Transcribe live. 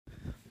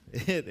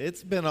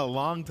It's been a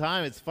long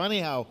time. It's funny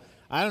how,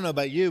 I don't know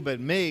about you, but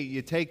me,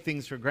 you take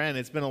things for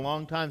granted. It's been a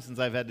long time since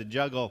I've had to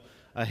juggle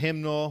a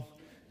hymnal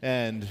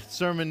and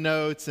sermon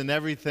notes and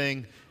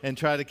everything and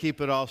try to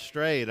keep it all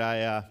straight.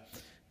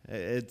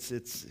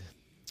 It's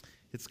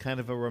kind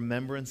of a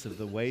remembrance of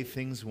the way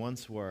things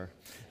once were.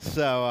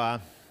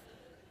 So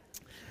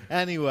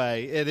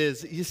anyway, it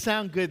is. You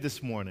sound good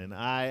this morning.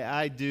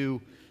 I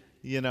do,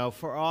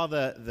 for all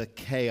the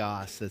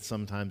chaos that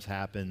sometimes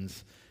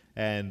happens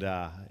and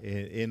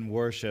in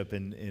worship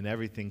and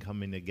everything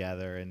coming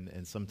together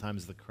and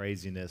sometimes the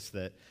craziness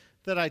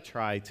that I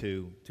try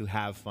to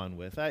have fun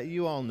with.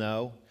 You all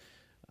know,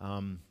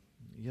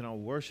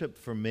 worship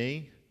for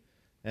me,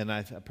 and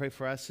I pray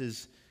for us,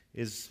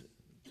 is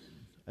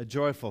a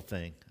joyful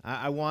thing.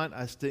 I want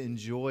us to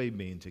enjoy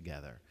being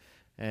together.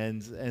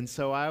 And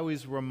so I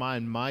always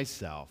remind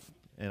myself,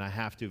 and I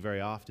have to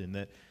very often,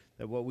 that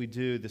what we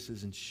do, this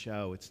isn't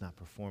show, it's not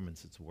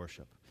performance, it's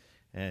worship.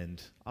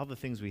 And all the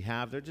things we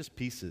have, they're just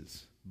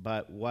pieces.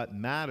 But what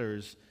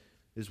matters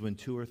is when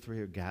 2 or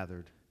 3 are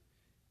gathered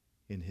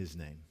in His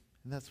name.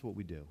 And that's what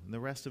we do. And the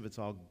rest of it's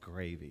all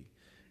gravy.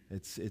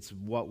 It's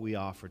what we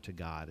offer to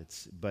God.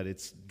 But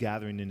it's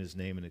gathering in His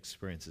name and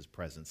experience His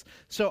presence.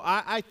 So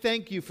I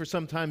thank you for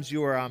sometimes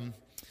your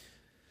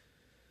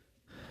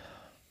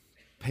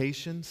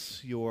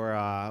patience,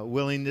 your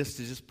willingness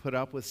to just put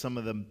up with some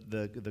of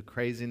the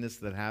craziness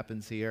that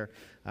happens here.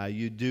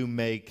 You do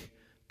make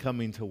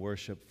coming to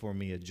worship for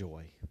me a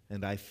joy,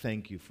 and I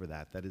thank you for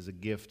that. That is a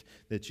gift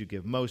that you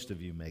give. Most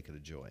of you make it a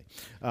joy.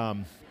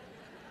 I'm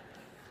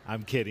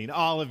kidding.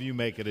 All of you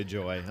make it a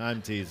joy.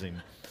 I'm teasing.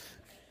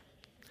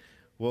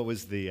 What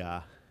was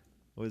the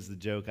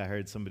joke I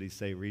heard somebody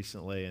say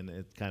recently, and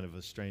it's kind of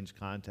a strange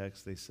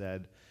context? They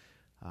said,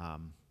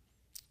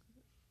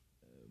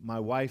 my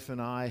wife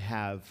and I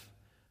have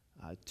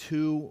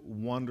 2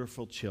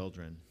 wonderful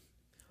children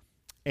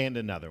and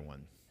another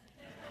one.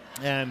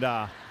 And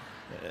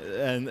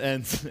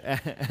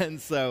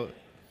so,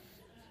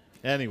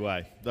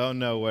 anyway, don't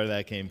know where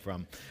that came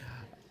from.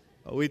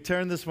 We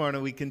turn this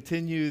morning, we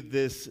continue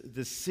this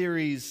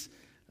series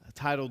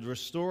titled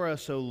Restore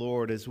Us, O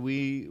Lord, as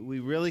we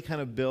really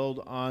kind of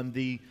build on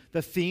the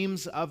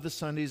themes of the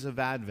Sundays of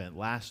Advent.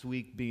 Last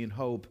week being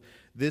hope,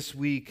 this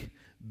week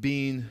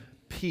being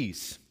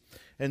peace.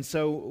 And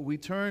so we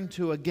turn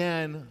to,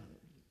 again,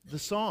 the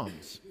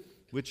Psalms,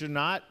 which are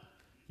not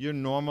your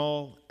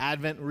normal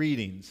Advent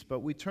readings,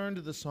 but we turn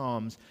to the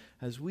Psalms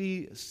as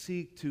we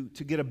seek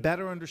to get a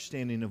better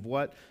understanding of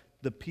what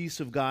the peace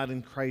of God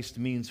in Christ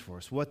means for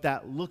us, what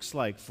that looks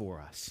like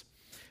for us.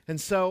 And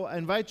so I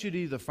invite you to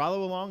either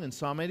follow along in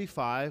Psalm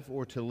 85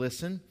 or to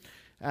listen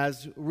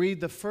as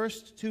read the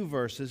first 2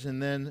 verses and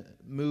then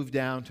move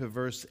down to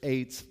verse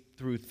 8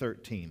 through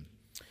 13.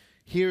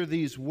 Hear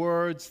these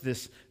words,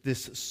 this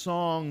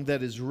song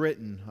that is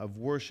written of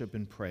worship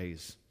and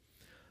praise.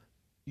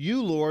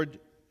 You, Lord,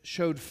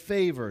 showed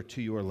favor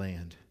to your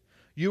land.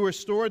 You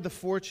restored the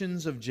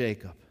fortunes of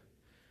Jacob.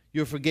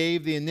 You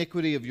forgave the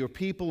iniquity of your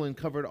people and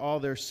covered all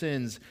their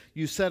sins.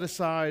 You set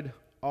aside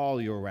all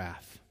your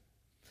wrath.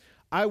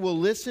 I will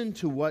listen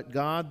to what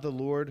God the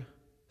Lord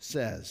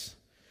says.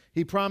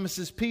 He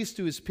promises peace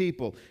to His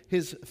people,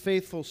 His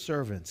faithful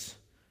servants.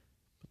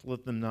 But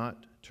let them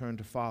not turn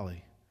to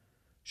folly.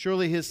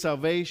 Surely His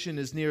salvation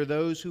is near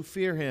those who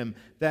fear Him,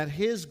 that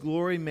His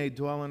glory may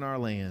dwell in our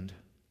land.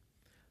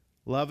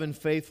 Love and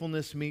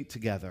faithfulness meet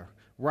together.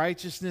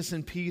 Righteousness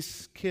and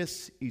peace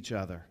kiss each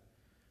other.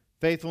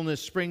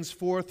 Faithfulness springs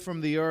forth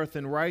from the earth,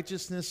 and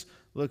righteousness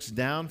looks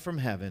down from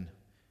heaven.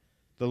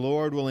 The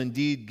Lord will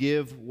indeed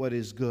give what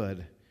is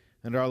good,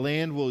 and our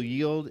land will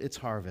yield its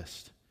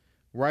harvest.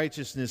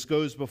 Righteousness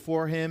goes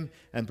before Him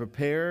and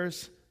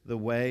prepares the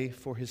way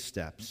for His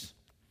steps.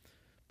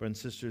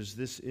 Brothers and sisters,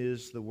 this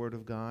is the word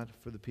of God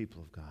for the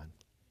people of God.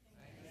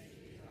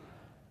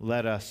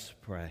 Let us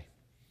pray.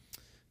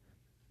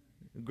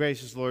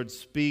 Gracious Lord,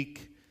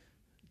 speak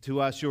to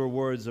us your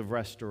words of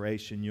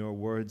restoration, your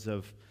words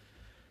of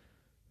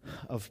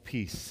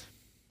peace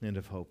and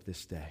of hope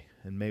this day.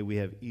 And may we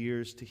have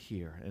ears to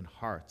hear and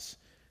hearts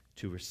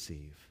to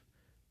receive.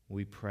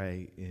 We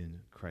pray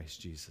in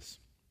Christ Jesus.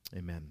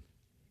 Amen.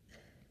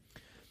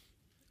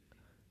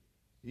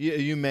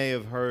 You may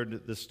have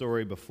heard the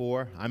story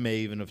before. I may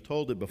even have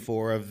told it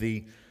before of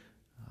the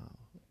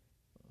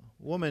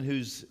woman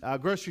who's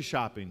grocery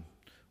shopping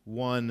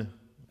one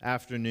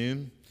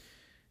afternoon.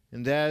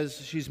 And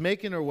as she's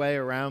making her way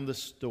around the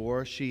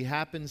store, she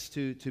happens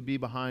to be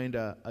behind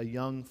a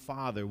young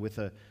father with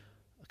a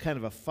kind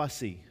of a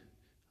fussy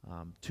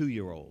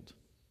 2-year-old.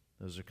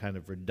 Those are kind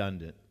of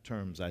redundant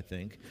terms, I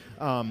think.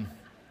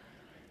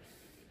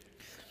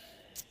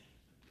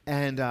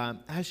 And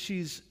as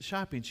she's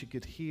shopping, she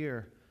could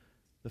hear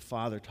the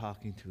father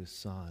talking to his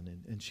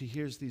son. And she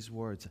hears these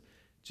words,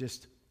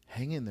 just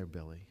hang in there,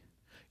 Billy.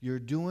 You're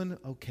doing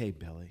okay,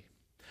 Billy.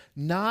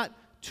 Not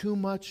too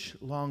much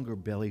longer,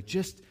 Billy.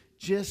 Just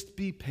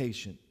be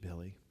patient,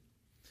 Billy.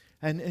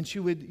 And she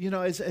would,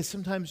 as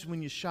sometimes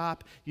when you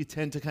shop, you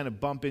tend to kind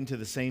of bump into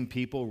the same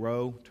people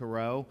row to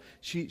row.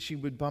 She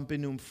would bump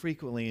into them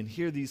frequently and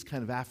hear these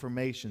kind of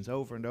affirmations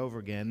over and over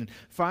again. And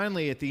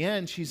finally, at the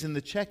end, she's in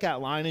the checkout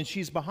line and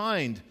she's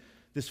behind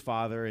this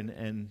father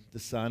and the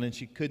son, and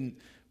she couldn't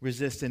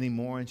resist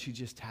anymore, and she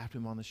just tapped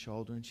him on the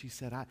shoulder and she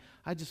said,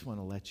 I just want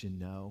to let you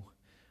know,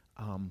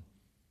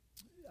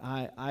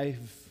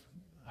 I've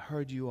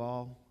heard you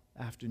all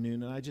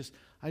afternoon, and I just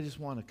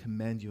want to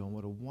commend you on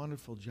what a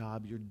wonderful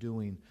job you're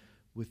doing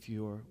with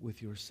your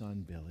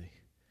son, Billy.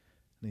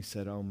 And he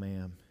said, oh,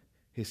 ma'am.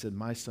 He said,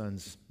 my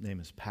son's name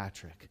is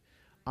Patrick.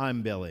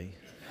 I'm Billy.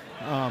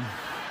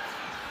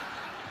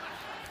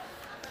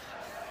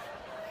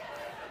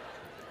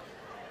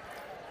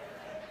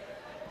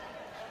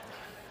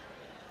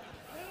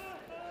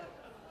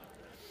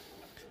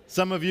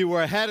 Some of you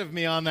were ahead of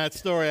me on that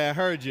story. I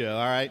heard you,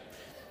 all right?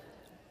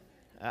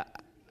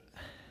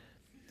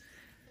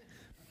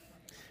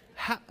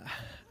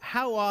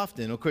 How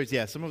often, of course,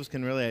 yeah, some of us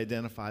can really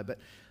identify, but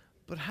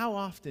how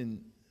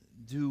often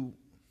do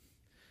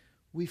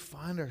we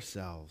find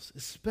ourselves,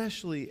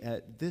 especially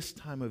at this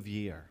time of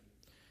year,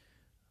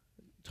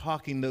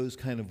 talking those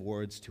kind of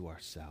words to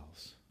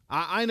ourselves?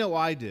 I know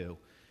I do.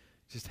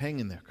 Just hang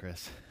in there,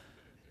 Chris.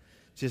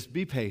 Just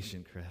be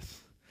patient, Chris.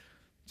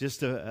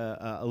 Just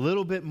a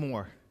little bit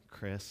more,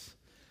 Chris.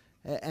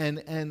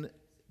 And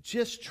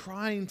just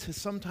trying to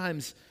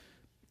sometimes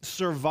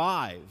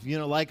survive,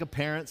 like a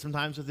parent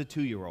sometimes with a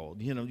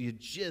 2-year-old. You're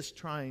just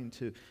trying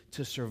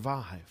to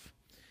survive.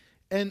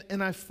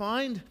 And I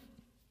find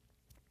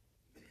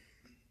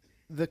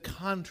the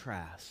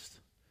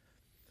contrast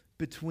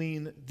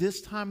between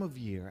this time of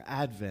year,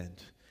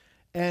 Advent,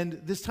 and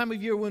this time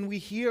of year when we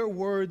hear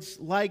words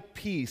like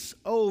peace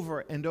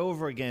over and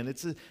over again.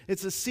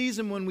 It's a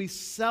season when we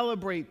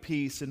celebrate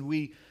peace and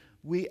we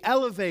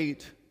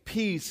elevate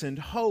peace and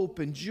hope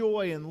and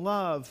joy and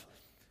love.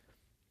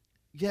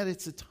 Yet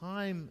it's a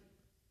time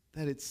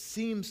that it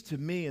seems to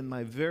me, in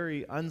my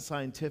very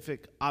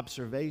unscientific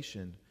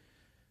observation,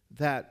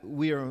 that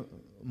we are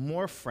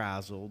more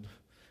frazzled,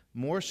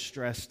 more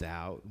stressed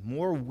out,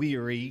 more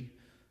weary,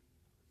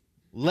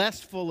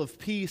 less full of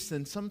peace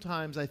than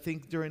sometimes I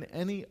think during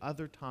any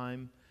other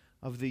time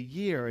of the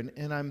year.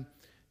 And I'm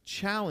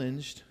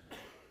challenged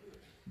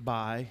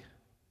by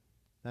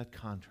that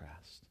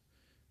contrast.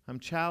 I'm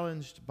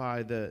challenged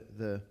by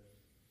the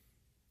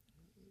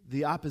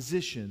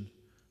opposition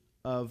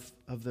of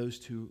those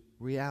two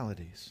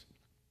realities.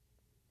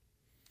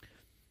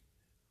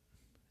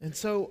 And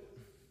so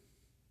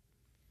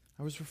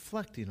I was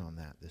reflecting on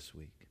that this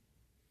week.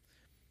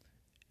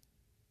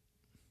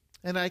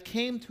 And I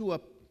came to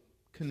a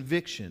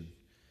conviction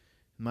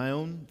in my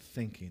own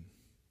thinking,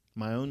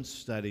 my own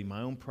study,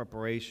 my own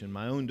preparation,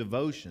 my own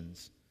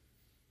devotions,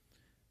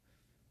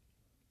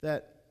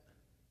 that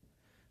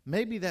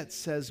maybe that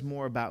says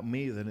more about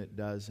me than it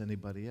does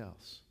anybody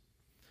else.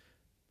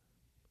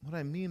 What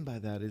I mean by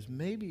that is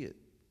maybe it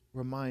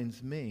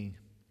reminds me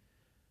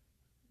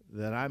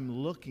that I'm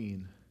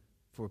looking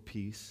for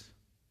peace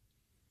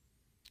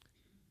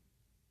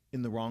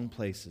in the wrong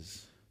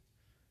places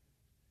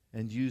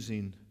and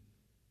using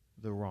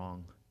the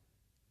wrong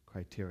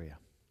criteria.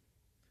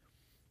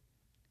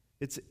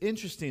 It's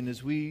interesting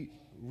as we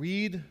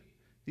read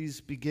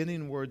these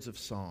beginning words of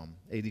Psalm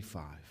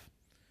 85.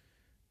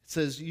 It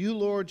says, "You,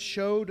 Lord,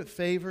 showed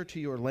favor to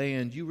your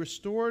land. You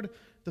restored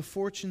the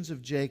fortunes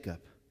of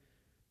Jacob."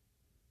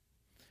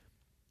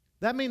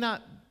 That may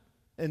not,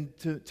 and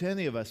to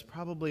any of us,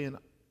 probably an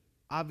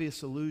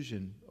obvious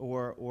allusion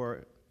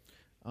or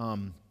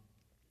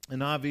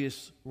an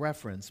obvious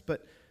reference,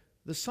 but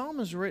the psalm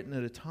is written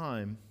at a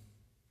time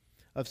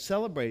of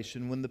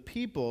celebration when the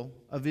people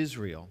of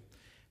Israel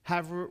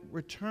have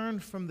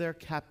returned from their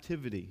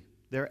captivity,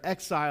 their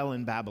exile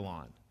in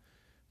Babylon.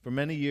 For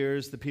many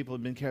years, the people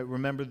have been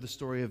remember the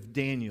story of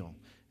Daniel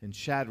and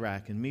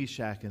Shadrach and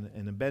Meshach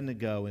and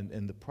Abednego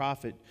and the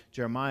prophet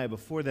Jeremiah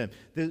before them.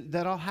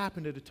 That all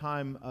happened at a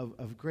time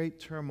of great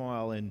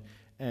turmoil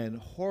and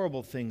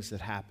horrible things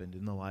that happened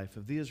in the life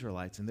of the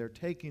Israelites. And they're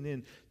taken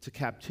into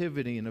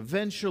captivity, and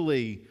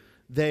eventually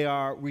they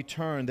are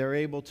returned. They're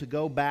able to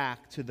go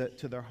back to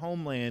their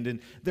homeland,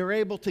 and they're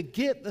able to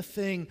get the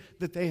thing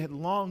that they had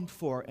longed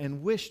for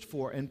and wished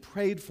for and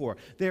prayed for.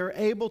 They're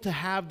able to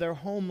have their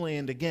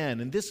homeland again,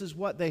 and this is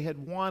what they had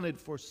wanted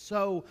for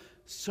so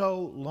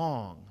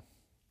long.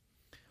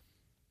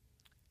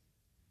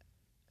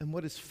 And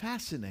what is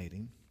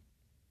fascinating,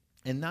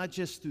 and not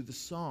just through the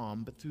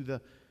psalm, but through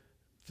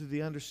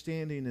the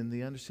understanding of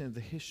the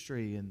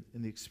history and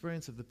the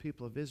experience of the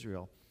people of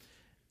Israel,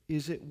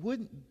 is it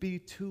wouldn't be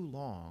too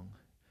long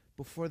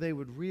before they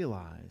would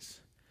realize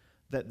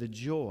that the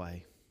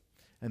joy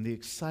and the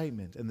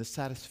excitement and the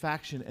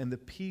satisfaction and the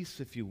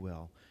peace, if you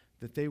will,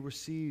 that they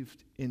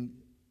received in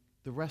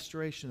the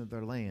restoration of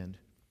their land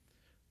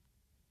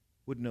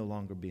would no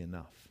longer be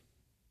enough.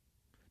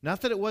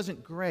 Not that it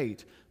wasn't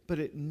great, but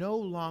it no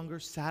longer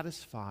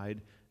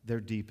satisfied their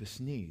deepest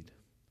need.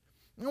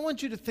 I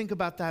want you to think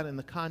about that in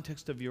the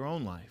context of your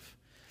own life.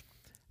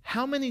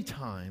 How many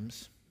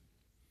times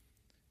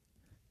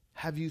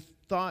have you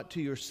thought to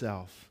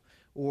yourself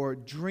or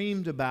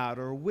dreamed about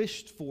or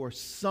wished for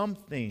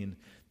something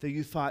that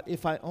you thought,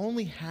 if I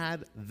only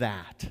had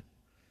that,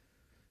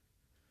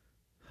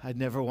 I'd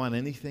never want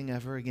anything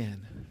ever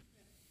again?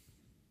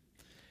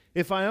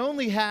 If I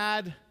only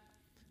had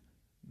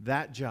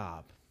that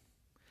job,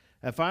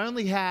 if I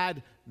only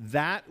had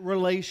that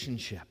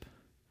relationship,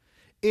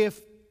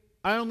 if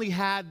I only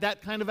had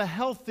that kind of a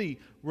healthy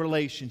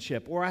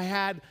relationship, or I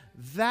had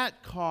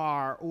that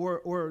car,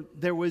 or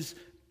there was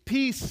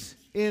peace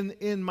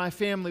in my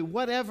family,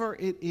 whatever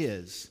it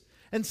is.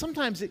 And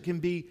sometimes it can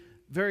be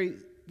very,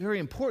 very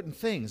important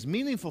things,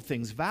 meaningful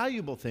things,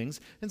 valuable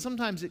things, and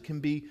sometimes it can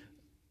be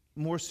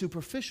more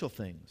superficial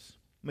things,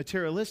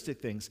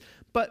 materialistic things.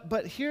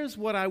 But here's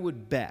what I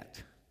would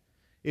bet.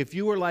 If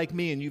you were like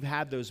me and you've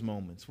had those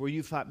moments where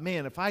you thought,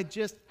 man, if I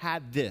just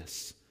had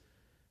this,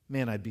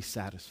 man, I'd be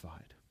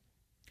satisfied.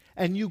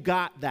 And you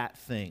got that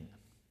thing.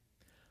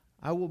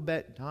 I will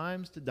bet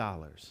dimes to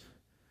dollars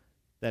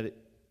that it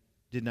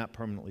did not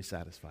permanently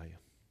satisfy you.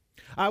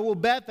 I will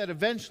bet that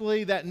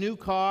eventually that new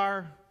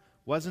car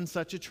wasn't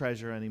such a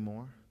treasure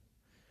anymore,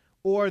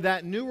 or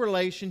that new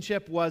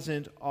relationship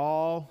wasn't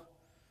all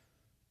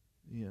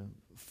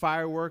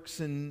fireworks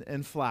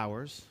and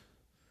flowers,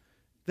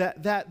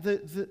 that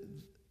the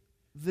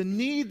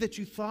need that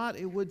you thought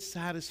it would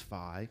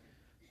satisfy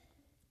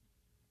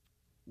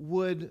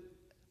would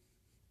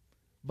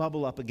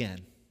bubble up again,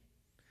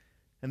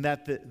 and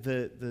that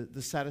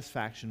the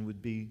satisfaction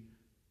would be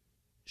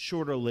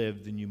shorter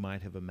lived than you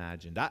might have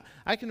imagined.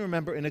 I can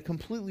remember in a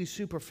completely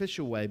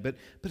superficial way, but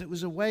it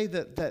was a way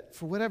that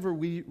for whatever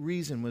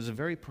reason was a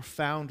very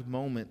profound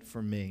moment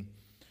for me.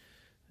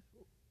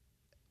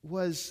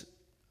 Was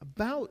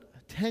about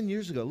 10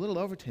 years ago, a little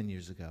over 10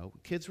 years ago.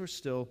 Kids were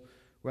still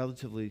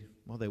relatively,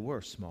 well, they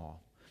were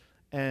small.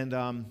 And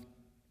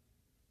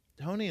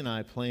Tony and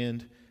I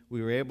planned,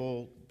 we were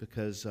able,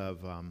 because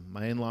of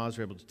my in-laws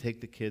were able to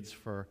take the kids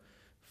for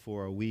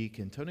a week,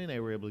 and Tony and I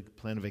were able to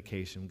plan a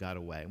vacation, got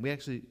away. And we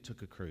actually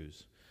took a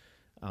cruise.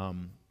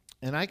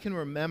 And I can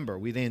remember,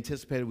 we'd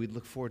anticipated we'd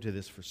look forward to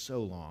this for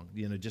so long,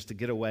 just to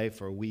get away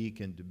for a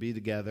week and to be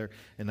together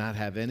and not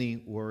have any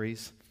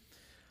worries.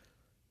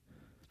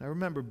 I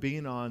remember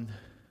being on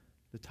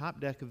the top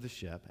deck of the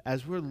ship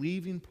as we're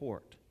leaving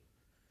port.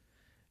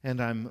 And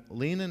I'm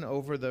leaning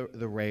over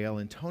the rail,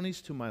 and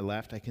Tony's to my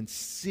left. I can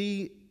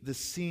see the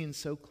scene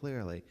so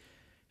clearly.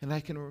 And I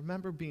can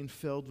remember being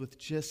filled with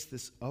just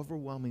this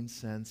overwhelming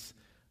sense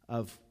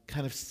of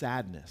kind of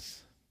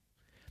sadness.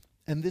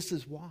 And this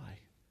is why.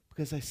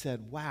 Because I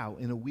said, wow,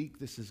 in a week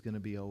this is going to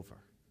be over.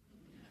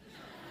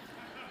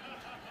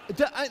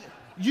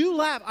 You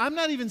laugh. I'm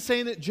not even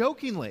saying it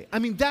jokingly. I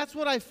mean, that's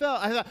what I felt.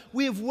 I thought,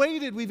 we have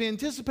waited, we've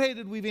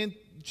anticipated,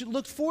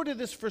 looked forward to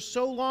this for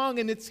so long,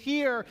 and it's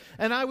here.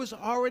 And I was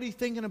already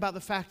thinking about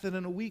the fact that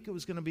in a week it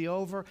was going to be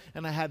over,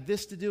 and I had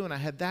this to do, and I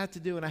had that to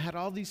do, and I had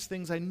all these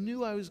things I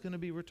knew I was going to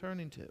be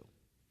returning to.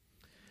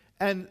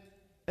 And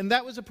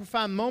that was a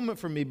profound moment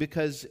for me,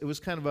 because it was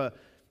kind of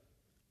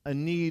a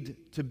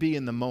need to be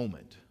in the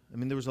moment. I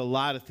mean, there was a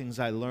lot of things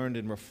I learned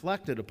and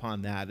reflected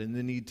upon that, and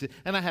the need to,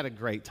 and I had a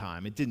great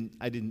time.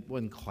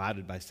 Wasn't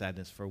clouded by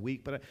sadness for a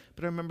week, but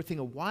I remember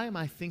thinking, why am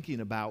I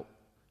thinking about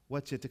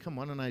what's yet to come?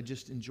 Why don't I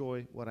just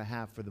enjoy what I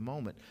have for the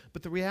moment?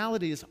 But the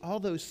reality is, all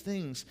those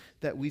things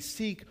that we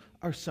seek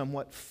are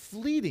somewhat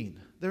fleeting.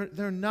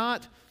 They're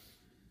not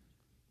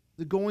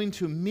going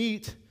to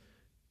meet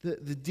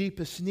the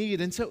deepest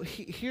need. And so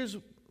here's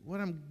what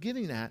I'm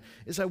getting at,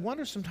 is I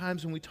wonder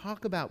sometimes when we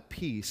talk about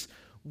peace,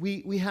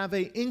 we have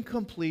an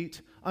incomplete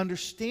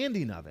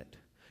understanding of it.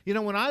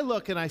 When I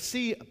look and I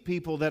see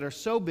people that are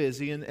so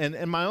busy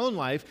in my own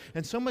life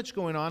and so much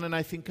going on, and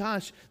I think,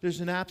 gosh, there's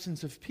an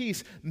absence of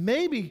peace,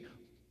 maybe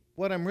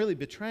what I'm really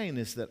betraying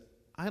is that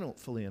I don't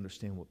fully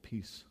understand what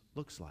peace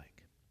looks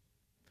like.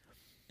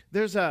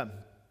 There's an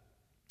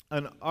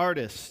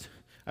artist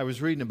I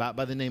was reading about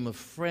by the name of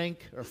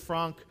Frank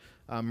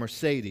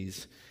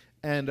Mercedes,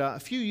 and a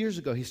few years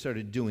ago he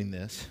started doing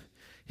this.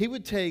 He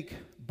would take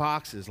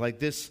boxes like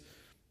this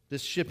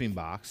shipping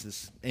box,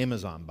 this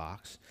Amazon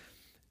box,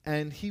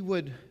 and he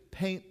would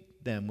paint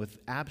them with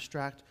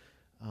abstract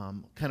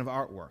kind of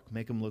artwork,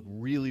 make them look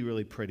really,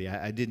 really pretty.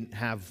 I didn't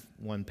have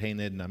one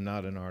painted, and I'm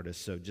not an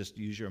artist, so just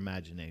use your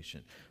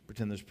imagination.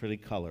 Pretend there's pretty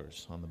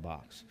colors on the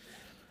box.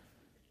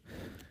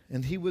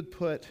 And he would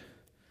put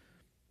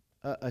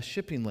a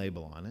shipping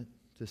label on it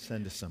to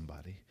send to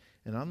somebody,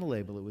 and on the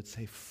label it would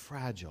say,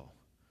 "Fragile,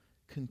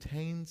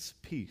 contains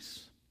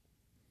peace."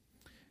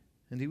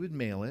 And he would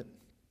mail it.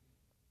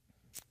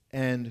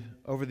 And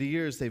over the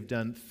years, they've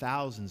done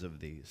thousands of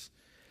these.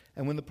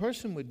 And when the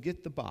person would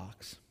get the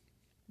box,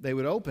 they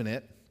would open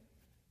it,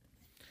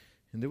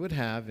 and they would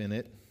have in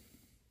it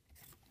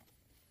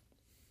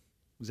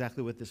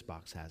exactly what this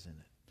box has in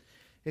it,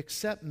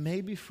 except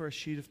maybe for a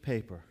sheet of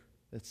paper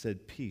that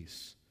said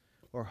peace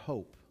or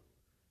hope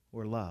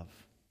or love.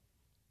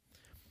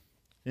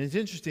 And it's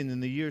interesting, in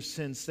the years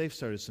since they've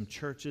started, some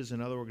churches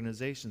and other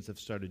organizations have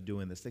started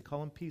doing this. They call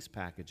them peace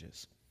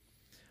packages.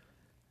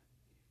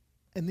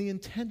 And the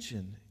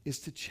intention is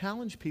to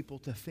challenge people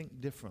to think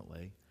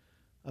differently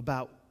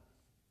about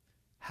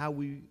how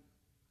we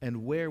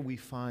and where we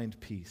find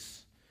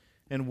peace,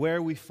 and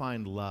where we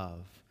find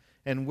love,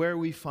 and where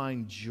we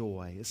find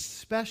joy,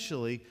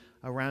 especially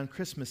around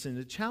Christmas, and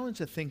to challenge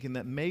the thinking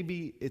that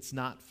maybe it's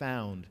not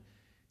found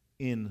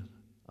in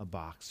a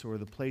box or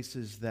the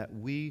places that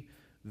we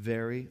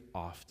very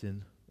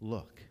often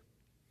look.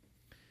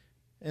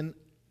 And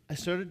I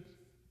started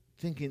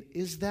thinking,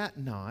 is that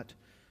not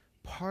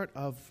part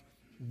of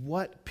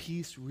what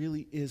peace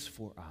really is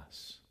for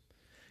us?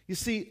 You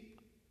see,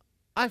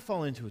 I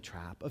fall into a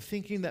trap of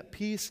thinking that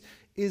peace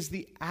is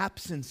the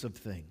absence of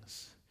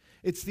things.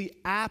 It's the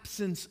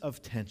absence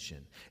of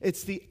tension.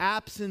 It's the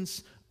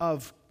absence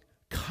of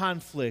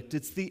conflict.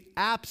 It's the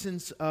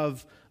absence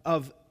of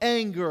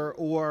anger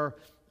or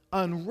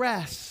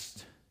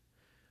unrest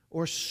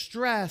or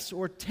stress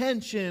or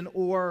tension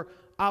or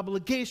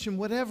obligation,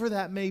 whatever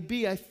that may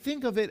be. I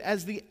think of it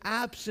as the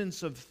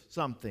absence of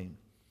something.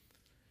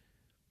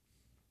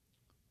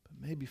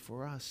 But maybe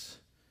for us,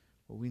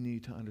 what we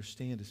need to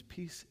understand is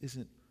peace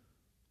isn't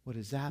what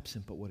is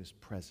absent, but what is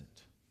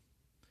present.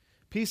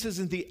 Peace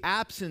isn't the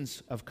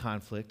absence of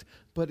conflict,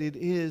 but it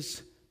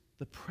is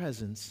the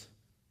presence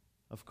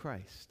of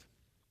Christ.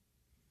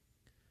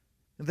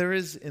 And there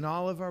is in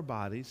all of our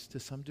bodies, to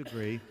some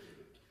degree,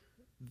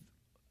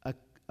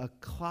 a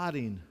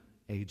clotting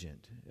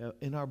agent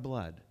in our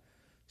blood,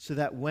 so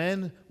that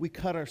when we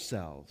cut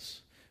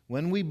ourselves,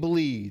 when we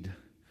bleed,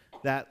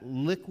 that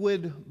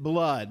liquid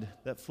blood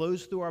that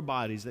flows through our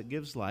bodies that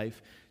gives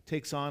life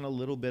takes on a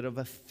little bit of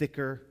a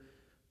thicker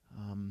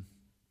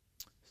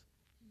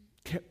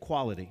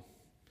quality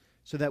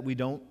so that we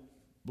don't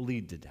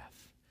bleed to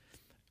death.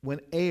 When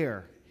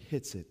air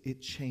hits it,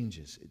 it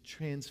changes. It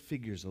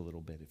transfigures a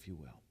little bit, if you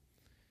will.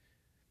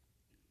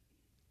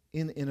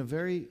 In a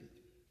very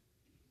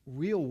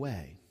real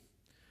way,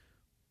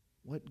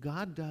 what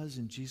God does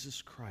in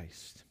Jesus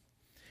Christ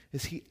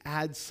is He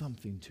adds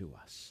something to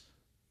us.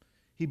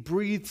 He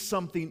breathes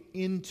something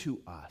into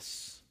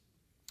us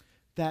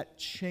that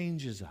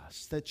changes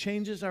us, that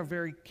changes our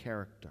very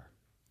character.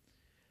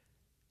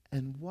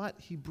 And what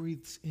He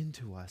breathes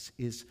into us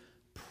is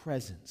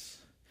presence.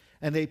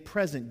 And a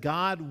present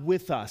God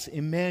with us,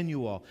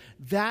 Emmanuel,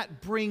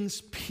 that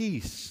brings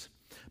peace.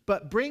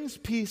 But brings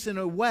peace in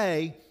a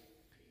way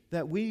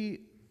that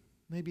we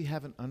maybe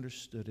haven't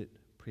understood it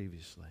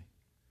previously.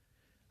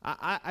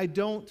 I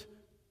don't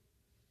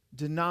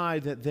deny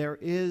that there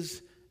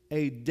is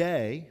a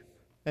day,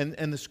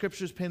 and the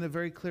Scriptures paint a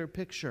very clear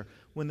picture,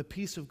 when the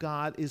peace of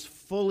God is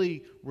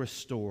fully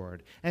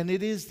restored. And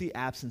it is the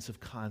absence of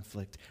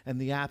conflict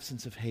and the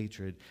absence of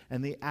hatred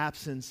and the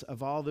absence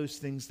of all those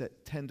things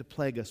that tend to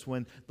plague us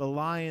when the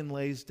lion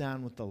lays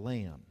down with the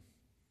lamb.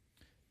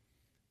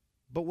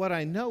 But what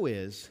I know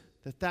is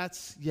that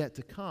that's yet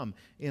to come.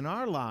 In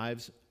our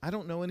lives, I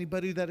don't know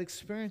anybody that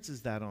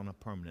experiences that on a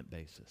permanent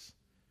basis.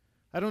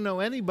 I don't know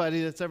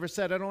anybody that's ever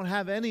said, I don't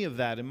have any of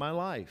that in my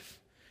life.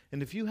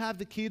 And if you have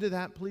the key to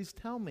that, please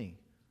tell me,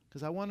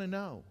 because I want to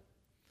know.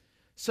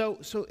 So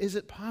is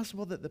it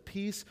possible that the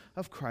peace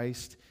of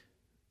Christ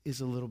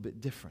is a little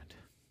bit different?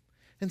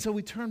 And so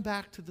we turn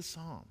back to the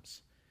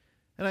Psalms.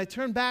 And I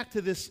turn back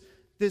to this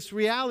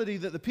reality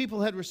that the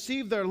people had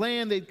received their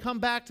land, they'd come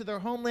back to their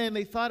homeland,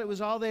 they thought it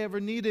was all they ever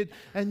needed,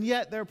 and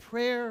yet their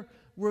prayer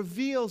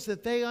reveals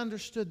that they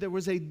understood there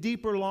was a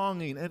deeper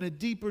longing and a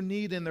deeper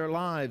need in their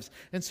lives.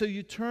 And so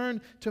you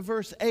turn to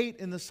verse 8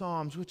 in the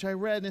Psalms, which I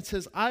read, and it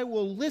says, I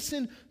will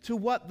listen to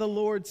what the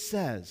Lord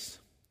says.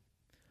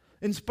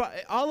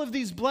 All of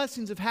these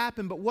blessings have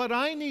happened, but what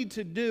I need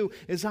to do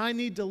is I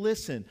need to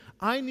listen.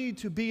 I need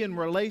to be in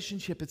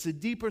relationship. It's a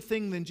deeper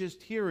thing than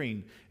just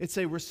hearing. It's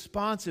a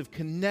responsive,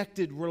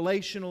 connected,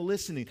 relational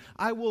listening.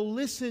 I will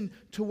listen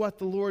to what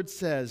the Lord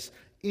says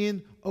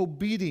in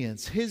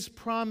obedience. His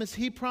promise,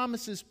 He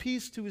promises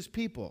peace to His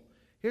people.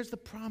 Here's the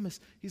promise.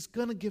 He's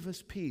going to give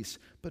us peace.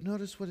 But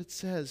notice what it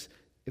says.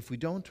 If we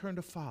don't turn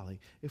to folly,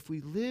 if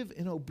we live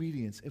in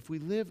obedience, if we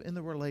live in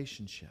the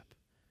relationship.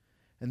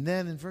 And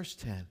then in verse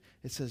 10,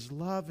 it says,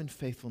 love and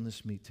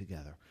faithfulness meet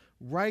together.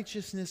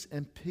 Righteousness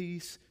and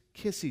peace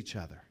kiss each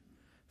other.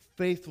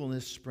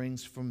 Faithfulness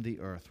springs from the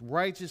earth.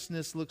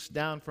 Righteousness looks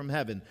down from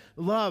heaven.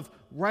 Love,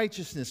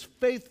 righteousness,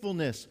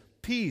 faithfulness,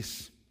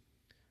 peace.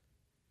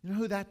 You know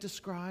who that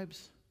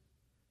describes?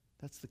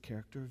 That's the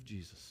character of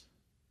Jesus.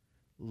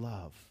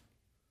 Love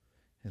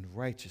and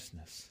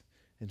righteousness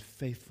and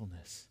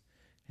faithfulness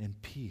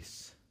and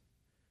peace.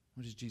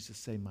 What does Jesus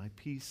say? My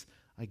peace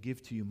I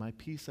give to you. My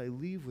peace I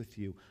leave with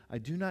you. I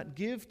do not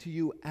give to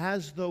you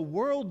as the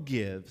world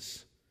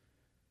gives.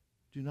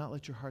 Do not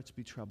let your hearts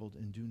be troubled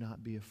and do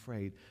not be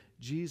afraid.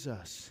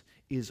 Jesus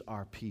is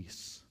our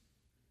peace.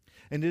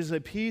 And it is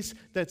a peace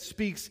that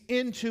speaks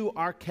into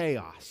our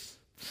chaos.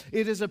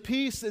 It is a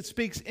peace that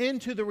speaks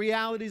into the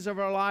realities of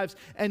our lives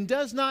and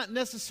does not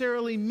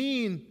necessarily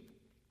mean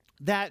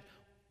that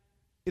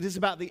it is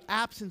about the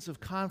absence of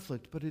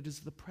conflict, but it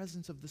is the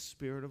presence of the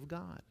Spirit of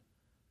God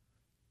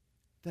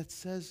that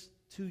says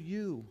to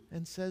you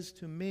and says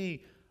to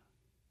me,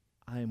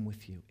 I am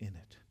with you in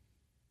it.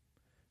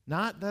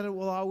 Not that it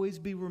will always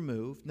be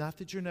removed, not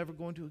that you're never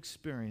going to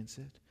experience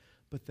it,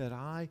 but that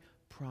I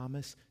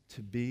promise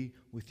to be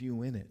with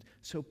you in it.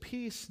 So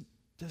peace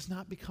does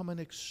not become an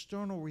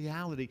external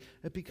reality.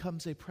 It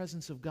becomes a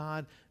presence of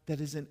God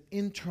that is an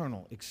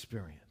internal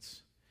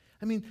experience.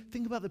 I mean,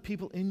 think about the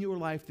people in your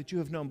life that you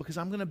have known, because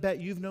I'm going to bet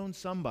you've known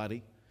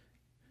somebody.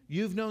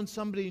 You've known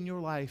somebody in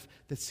your life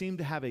that seemed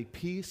to have a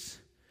peace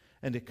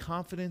and a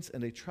confidence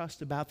and a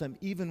trust about them,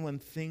 even when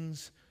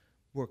things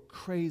were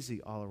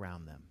crazy all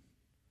around them.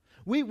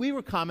 We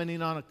were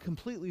commenting on a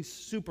completely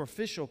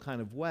superficial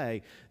kind of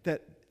way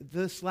that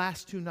this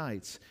last 2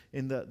 nights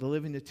in the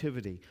Living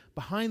Nativity,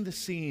 behind the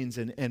scenes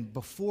and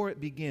before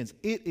it begins,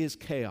 it is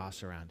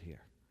chaos around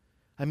here.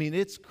 I mean,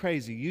 it's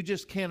crazy. You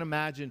just can't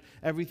imagine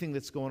everything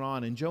that's going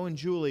on. And Joe and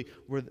Julie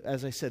were,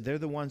 as I said, they're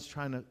the ones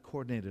trying to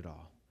coordinate it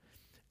all.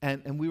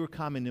 And we were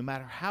commenting, no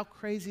matter how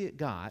crazy it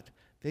got,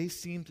 they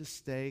seemed to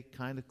stay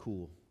kind of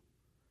cool.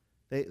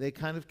 They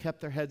kind of kept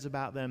their heads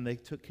about them. They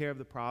took care of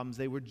the problems.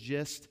 They were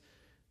just...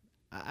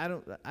 I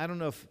don't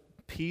know if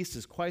peace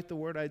is quite the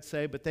word I'd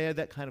say, but they had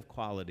that kind of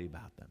quality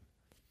about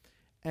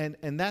them.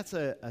 And that's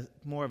a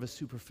more of a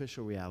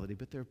superficial reality,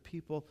 but there are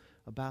people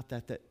about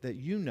that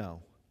you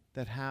know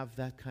that have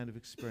that kind of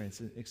experience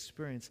and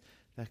experience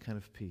that kind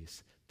of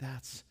peace.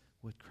 That's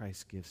what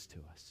Christ gives to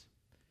us.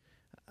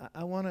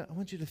 I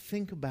want you to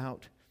think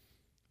about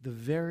the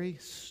very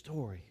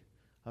story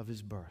of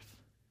his birth.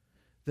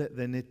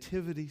 The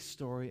nativity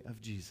story of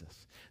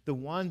Jesus. The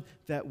one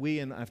that we,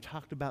 and I've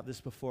talked about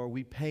this before,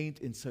 we paint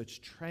in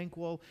such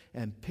tranquil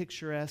and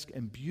picturesque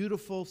and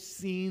beautiful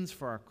scenes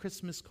for our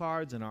Christmas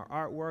cards and our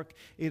artwork.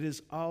 It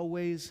is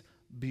always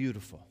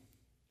beautiful.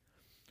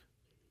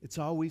 It's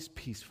always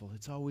peaceful.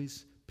 It's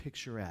always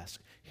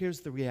picturesque.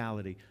 Here's the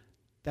reality.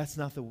 That's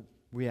not the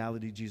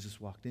reality Jesus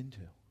walked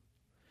into.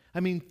 I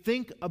mean,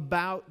 think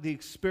about the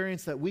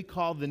experience that we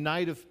call the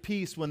night of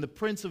peace when the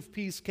Prince of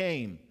Peace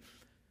came.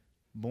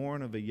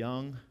 Born of a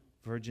young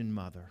virgin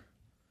mother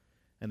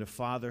and a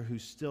father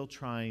who's still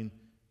trying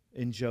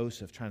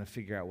to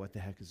figure out what the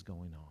heck is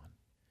going on.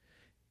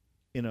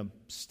 In a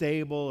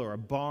stable or a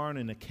barn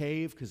in a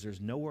cave because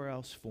there's nowhere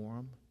else for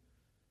them.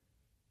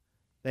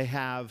 They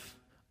have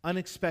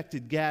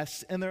unexpected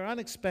guests, and their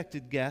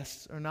unexpected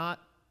guests are not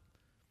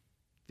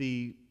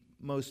the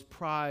most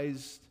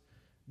prized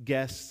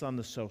guests on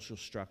the social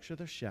structure.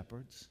 They're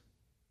shepherds.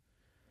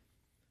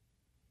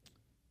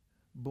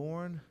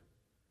 Born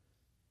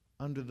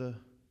under the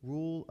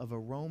rule of a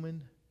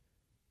Roman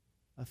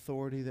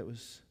authority that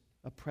was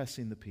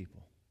oppressing the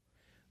people.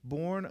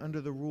 Born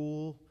under the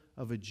rule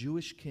of a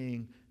Jewish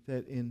king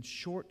that in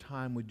short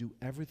time would do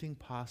everything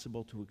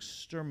possible to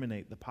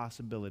exterminate the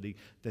possibility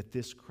that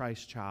this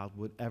Christ child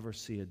would ever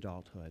see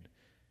adulthood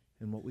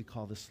in what we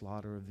call the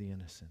slaughter of the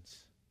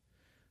innocents.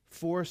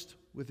 Forced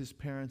with his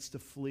parents to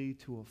flee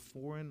to a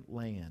foreign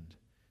land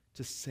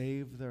to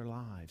save their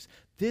lives.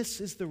 This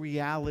is the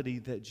reality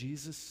that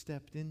Jesus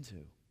stepped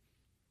into.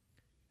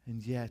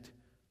 And yet,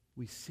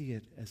 we see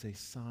it as a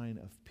sign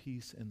of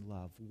peace and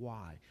love.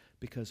 Why?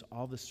 Because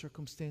all the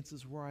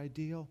circumstances were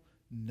ideal?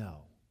 No.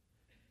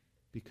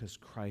 Because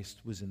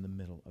Christ was in the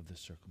middle of the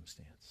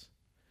circumstance.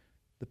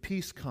 The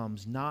peace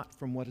comes not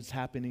from what is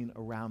happening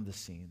around the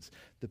scenes.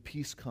 The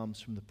peace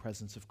comes from the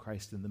presence of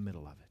Christ in the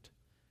middle of it.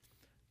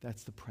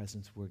 That's the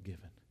presence we're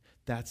given.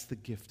 That's the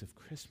gift of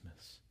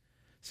Christmas.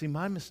 See,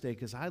 my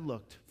mistake is I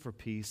looked for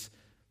peace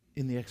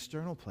in the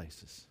external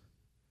places.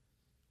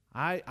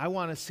 I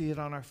want to see it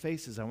on our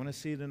faces. I want to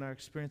see it in our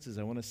experiences.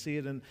 I want to see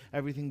it in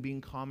everything being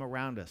calm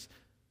around us.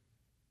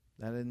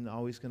 That isn't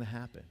always going to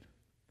happen.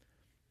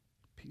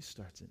 Peace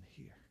starts in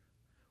here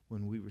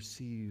when we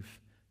receive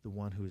the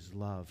one who is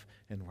love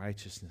and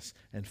righteousness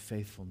and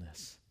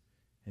faithfulness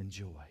and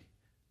joy,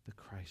 the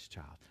Christ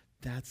child.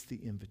 That's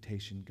the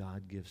invitation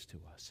God gives to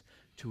us,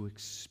 to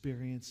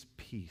experience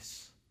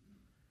peace.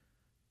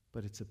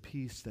 But it's a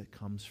peace that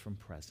comes from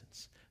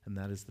presence, and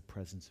that is the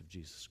presence of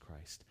Jesus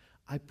Christ.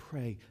 I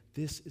pray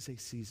this is a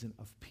season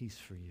of peace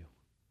for you.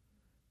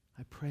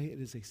 I pray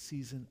it is a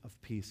season of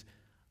peace.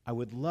 I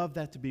would love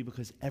that to be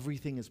because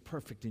everything is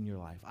perfect in your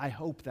life. I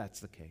hope that's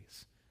the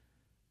case.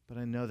 But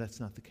I know that's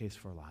not the case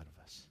for a lot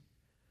of us.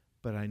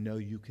 But I know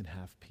you can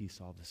have peace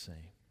all the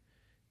same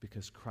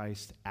because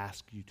Christ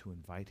asked you to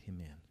invite him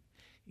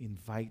in.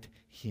 Invite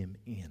him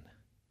in.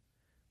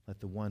 Let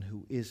the one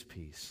who is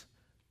peace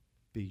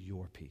be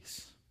your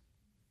peace.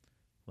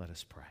 Let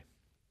us pray.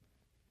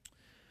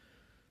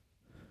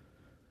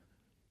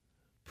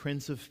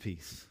 Prince of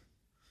Peace,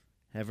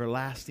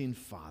 everlasting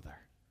Father,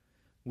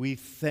 we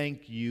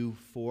thank you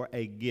for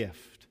a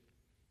gift.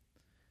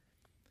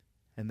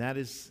 And that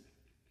is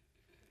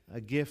a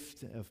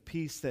gift of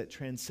peace that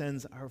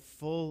transcends our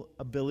full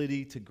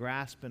ability to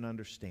grasp and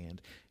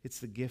understand. It's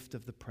the gift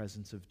of the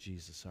presence of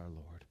Jesus our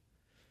Lord.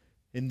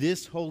 In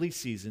this holy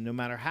season, no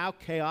matter how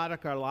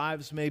chaotic our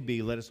lives may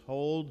be, let us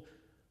hold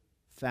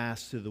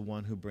fast to the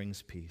one who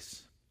brings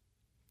peace,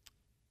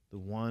 the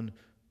one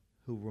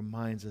who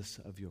reminds us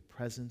of your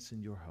presence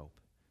and your hope.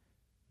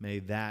 May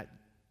that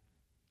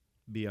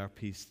be our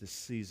peace this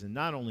season,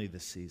 not only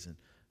this season,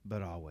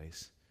 but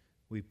always.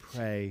 We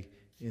pray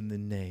in the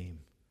name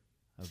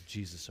of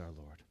Jesus our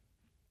Lord.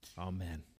 Amen.